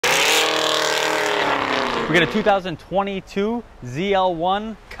We got a 2022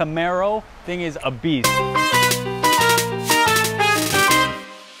 ZL1 Camaro. Thing is a beast.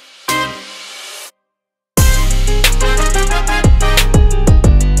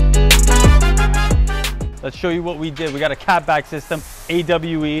 Let's show you what we did. We got a cat back system,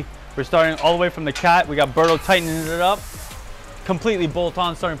 AWE. We're starting all the way from the cat. We got Berto tightening it up. Completely bolt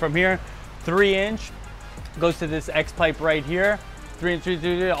on starting from here. 3-inch. Goes to this X pipe right here.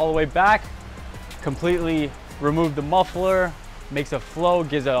 3-inch, all the way back. Completely remove the muffler. Makes it flow,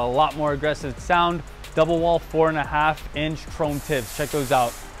 gives it a lot more aggressive sound. Double wall 4.5-inch chrome tips. Check those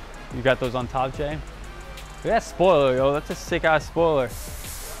out. You got those on top, Jay? Look at that spoiler, yo. That's a sick ass spoiler.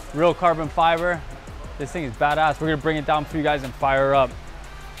 Real carbon fiber. This thing is badass. We're gonna bring it down for you guys and fire up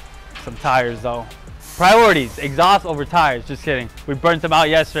some tires though. Priorities, exhaust over tires. Just kidding. We burnt them out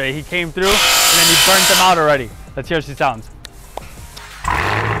yesterday. He came through and then he burnt them out already. Let's hear how she sounds.